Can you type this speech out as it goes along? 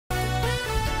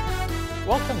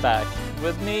Welcome back.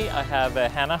 With me, I have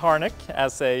Hannah Harnick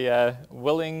as a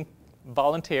willing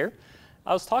volunteer.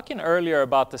 I was talking earlier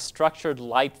about the structured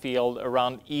light field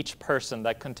around each person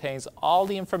that contains all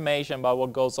the information about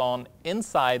what goes on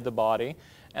inside the body,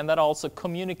 and that also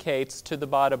communicates to the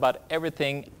body about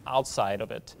everything outside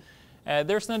of it.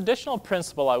 There's an additional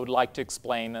principle I would like to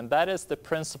explain, and that is the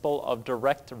principle of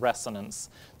direct resonance.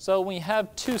 So when you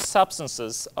have two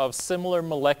substances of similar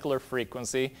molecular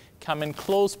frequency come in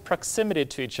close proximity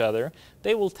to each other,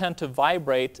 they will tend to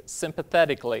vibrate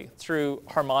sympathetically through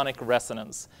harmonic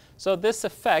resonance. So this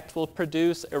effect will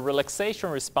produce a relaxation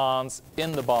response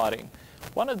in the body.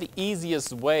 One of the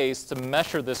easiest ways to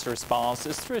measure this response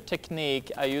is through a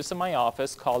technique I use in my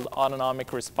office called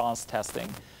Autonomic Response Testing.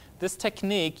 This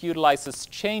technique utilizes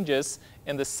changes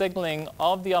in the signaling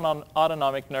of the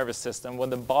autonomic nervous system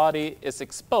when the body is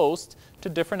exposed to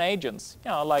different agents,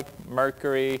 like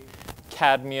mercury,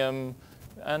 cadmium,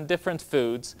 and different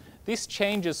foods. These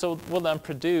changes will then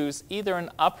produce either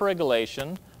an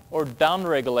upregulation or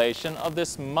downregulation of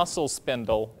this muscle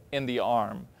spindle in the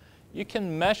arm. You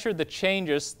can measure the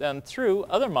changes then through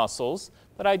other muscles,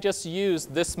 but I just use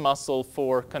this muscle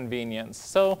for convenience.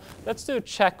 So let's do a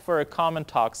check for a common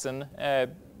toxin,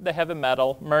 the heavy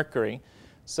metal, mercury.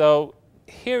 So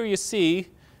here you see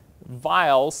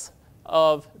vials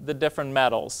of the different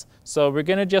metals. So we're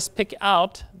going to just pick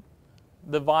out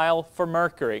the vial for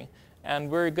mercury, and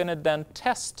we're going to then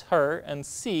test her and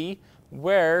see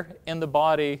where in the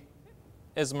body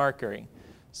is mercury.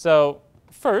 So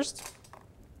first,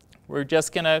 we're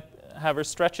just going to have her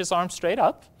stretch his arm straight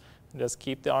up. Just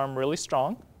keep the arm really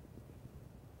strong.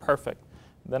 Perfect.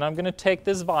 Then I'm going to take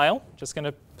this vial, just going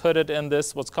to put it in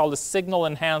this, what's called a signal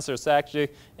enhancer. So it actually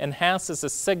enhances the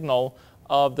signal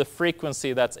of the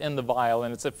frequency that's in the vial,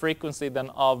 and it's a frequency then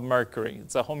of mercury.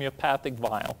 It's a homeopathic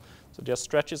vial. So just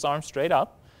stretch his arm straight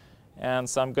up. And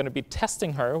so I'm going to be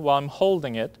testing her while I'm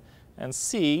holding it and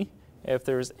see if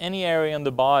there's any area in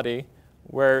the body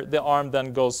where the arm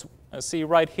then goes, see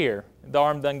right here, the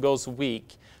arm then goes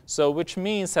weak. So which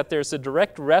means that there's a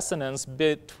direct resonance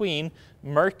between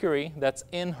mercury that's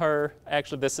in her,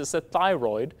 actually this is a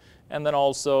thyroid, and then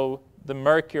also the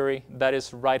mercury that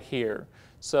is right here.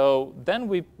 So then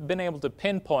we've been able to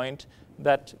pinpoint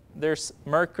that there's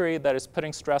mercury that is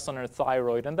putting stress on her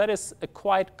thyroid, and that is a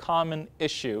quite common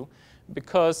issue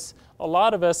because a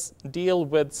lot of us deal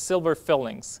with silver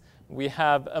fillings. We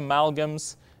have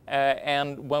amalgams,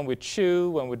 and when we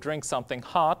chew, when we drink something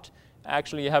hot,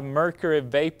 actually you have mercury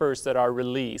vapors that are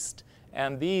released.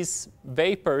 And these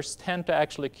vapors tend to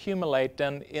actually accumulate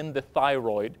then in the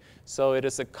thyroid. So it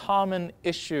is a common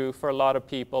issue for a lot of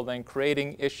people, then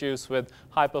creating issues with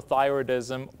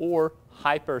hypothyroidism or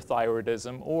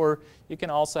hyperthyroidism, or you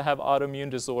can also have autoimmune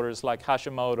disorders like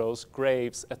Hashimoto's,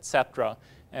 Graves', etc.,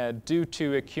 due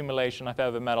to accumulation of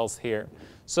heavy metals here.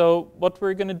 So what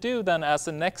we're going to do then as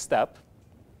a next step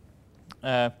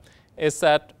is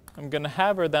that I'm going to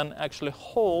have her then actually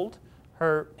hold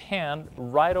her hand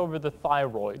right over the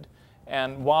thyroid,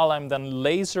 and while I'm then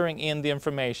lasering in the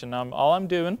information, all I'm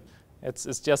doing,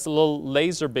 it's just a little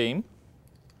laser beam,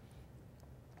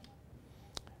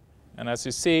 and as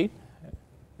you see,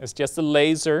 it's just a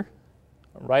laser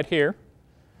right here,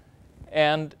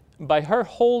 and by her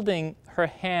holding her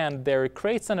hand there, it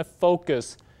creates a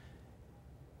focus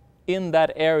in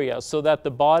that area so that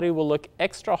the body will look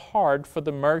extra hard for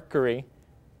the mercury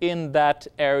in that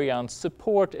area and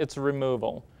support its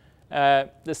removal. The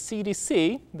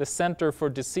CDC, the Center for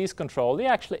Disease Control, they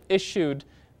actually issued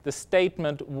the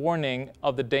statement warning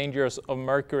of the dangers of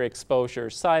mercury exposure,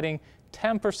 citing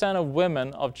 10% of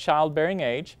women of childbearing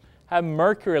age have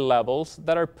mercury levels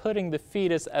that are putting the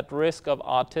fetus at risk of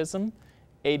autism,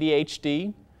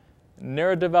 ADHD,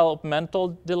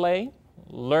 neurodevelopmental delay,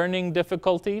 learning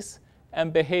difficulties,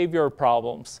 and behavioral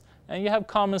problems. And you have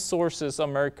common sources of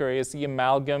mercury as the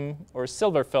amalgam or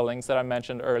silver fillings that I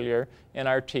mentioned earlier in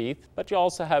our teeth, but you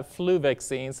also have flu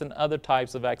vaccines and other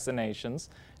types of vaccinations,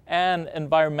 and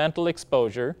environmental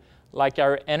exposure like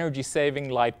our energy-saving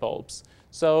light bulbs.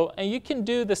 So, and you can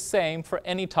do the same for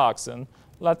any toxin.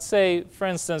 Let's say, for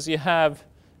instance, you have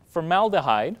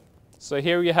formaldehyde. So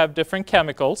here you have different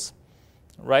chemicals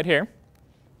right here.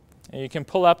 And you can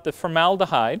pull up the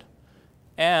formaldehyde,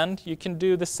 and you can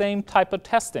do the same type of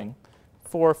testing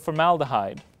for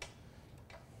formaldehyde.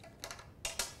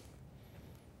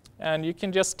 And you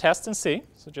can just test and see.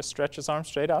 So just stretch his arm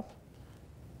straight up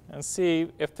and see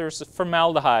if there's a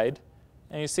formaldehyde.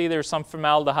 And you see there's some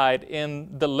formaldehyde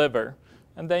in the liver.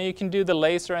 And then you can do the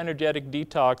laser energetic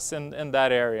detox in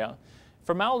that area.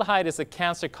 Formaldehyde is a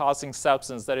cancer-causing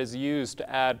substance that is used to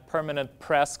add permanent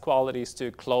press qualities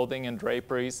to clothing and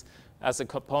draperies. as a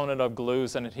component of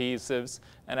glues and adhesives,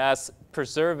 and as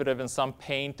preservative in some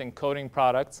paint and coating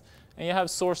products. And you have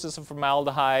sources of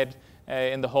formaldehyde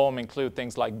in the home include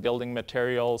things like building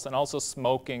materials, and also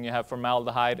smoking. You have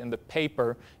formaldehyde in the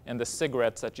paper and the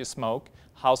cigarettes that you smoke,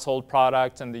 household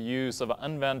products, and the use of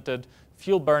unvented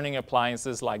fuel-burning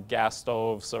appliances like gas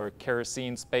stoves or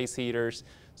kerosene space heaters.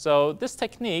 So this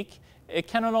technique, it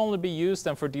can not only be used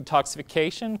then for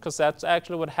detoxification, because that's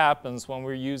actually what happens when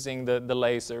we're using the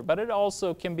laser, but it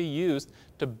also can be used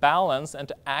to balance and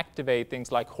to activate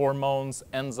things like hormones,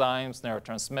 enzymes,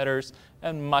 neurotransmitters,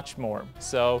 and much more.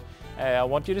 So I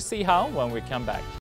want you to see how when we come back.